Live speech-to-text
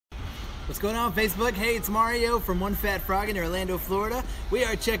What's going on, Facebook? Hey, it's Mario from One Fat Frog in Orlando, Florida. We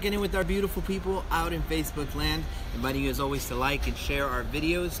are checking in with our beautiful people out in Facebook land, inviting you as always to like and share our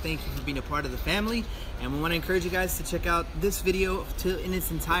videos. Thank you for being a part of the family, and we want to encourage you guys to check out this video in its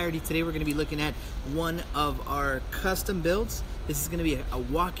entirety. Today we're going to be looking at one of our custom builds. This is going to be a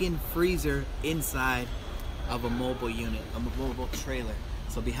walk-in freezer inside of a mobile unit, a mobile trailer.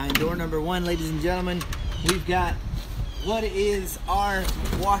 So behind door number one, ladies and gentlemen, we've got what is our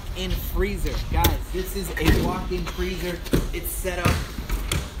walk-in freezer. Guys, this is a walk-in freezer. It's set up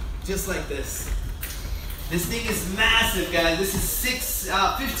just like this. This thing is massive, guys. This is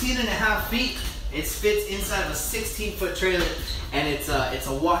 15 and a half feet. It fits inside of a 16-foot trailer, and it's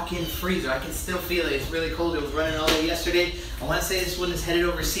a walk-in freezer. I can still feel it. It's really cold. It was running all day yesterday. I want to say this one is headed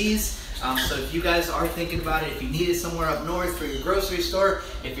overseas. So if you guys are thinking about it, if you need it somewhere up north for your grocery store,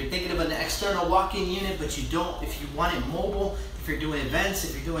 if you're thinking of an external walk-in unit, but you don't, if you want it mobile, if you're doing events,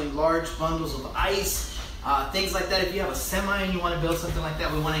 if you're doing large bundles of ice, things like that, if you have a semi and you want to build something like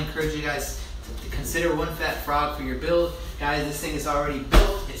that, we want to encourage you guys to consider One Fat Frog for your build. Guys, this thing is already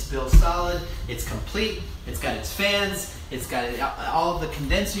built. It's built solid. It's complete. It's got its fans. It's got all the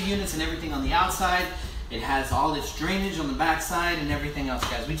condenser units and everything on the outside. It has all its drainage on the backside and everything else,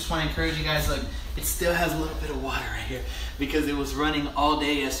 guys. We just want to encourage you guys, look, it still has a little bit of water right here because it was running all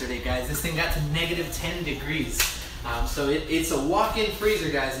day yesterday, guys. This thing got to negative 10 degrees. So it's a walk-in freezer,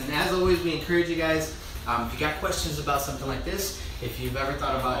 guys. And as always, we encourage you guys, if you got questions about something like this, if you've ever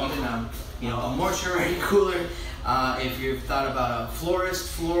thought about even a mortuary cooler, if you've thought about a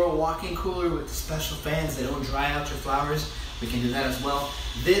floral walk-in cooler with the special fans that don't dry out your flowers, we can do that as well.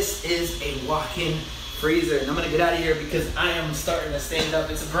 This is a walk-in freezer, and I'm gonna get out of here because I am starting to stand up.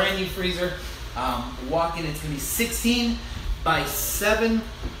 It's a brand new freezer. Walk-in, it's gonna be 16 by 7,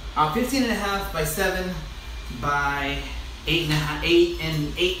 15 and a half by 7 by 8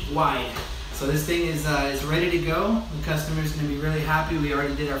 and 8 wide. So this thing is ready to go. The customer's gonna be really happy. We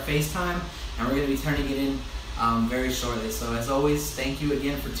already did our FaceTime, and we're gonna be turning it in very shortly. So as always, thank you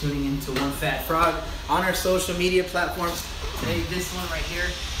again for tuning in to One Fat Frog on our social media platforms. Today, this one right here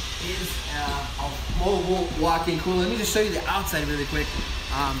is a mobile walk-in cooler. Let me just show you the outside really quick.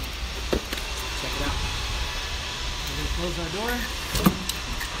 Check it out. We're gonna close our door.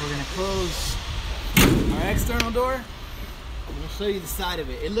 We're gonna close our external door. I'm gonna show you the side of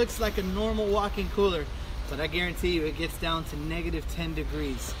it. It looks like a normal walk-in cooler, but I guarantee you it gets down to negative 10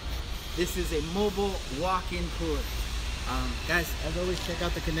 degrees. This is a mobile walk-in cooler. Guys, as always, check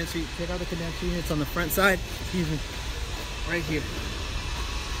out the condenser units on the front side. Excuse me, right here.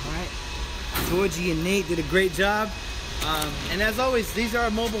 All right, Georgie and Nate did a great job. And as always, these are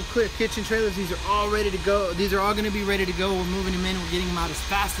our mobile kitchen trailers. These are all ready to go. These are all going to be ready to go. We're moving them in. We're getting them out as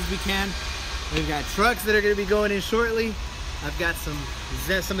fast as we can. We've got trucks that are going to be going in shortly. I've got some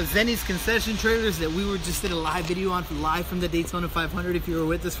of Zenny's concession trailers that we just did a live video on live from the Daytona 500. If you were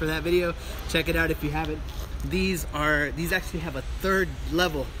with us for that video, check it out if you haven't. These actually have a third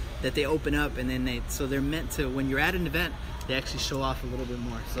level that they open up, and then so they're meant to, when you're at an event, they actually show off a little bit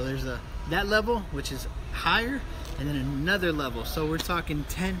more. So there's that level, which is higher, and then another level. So we're talking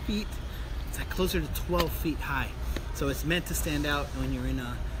 10 feet. It's like closer to 12 feet high. So it's meant to stand out when you're in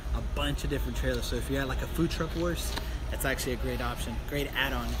a bunch of different trailers. So if you're at like a food truck wars, that's actually a great option, great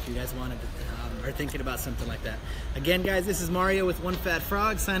add-on if you guys wanted to, are thinking about something like that. Again, guys, this is Mario with One Fat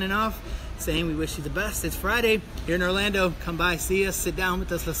Frog signing off, saying we wish you the best. It's Friday here in Orlando. Come by, see us, sit down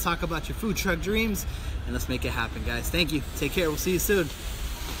with us. Let's talk about your food truck dreams, and let's make it happen, guys. Thank you. Take care. We'll see you soon.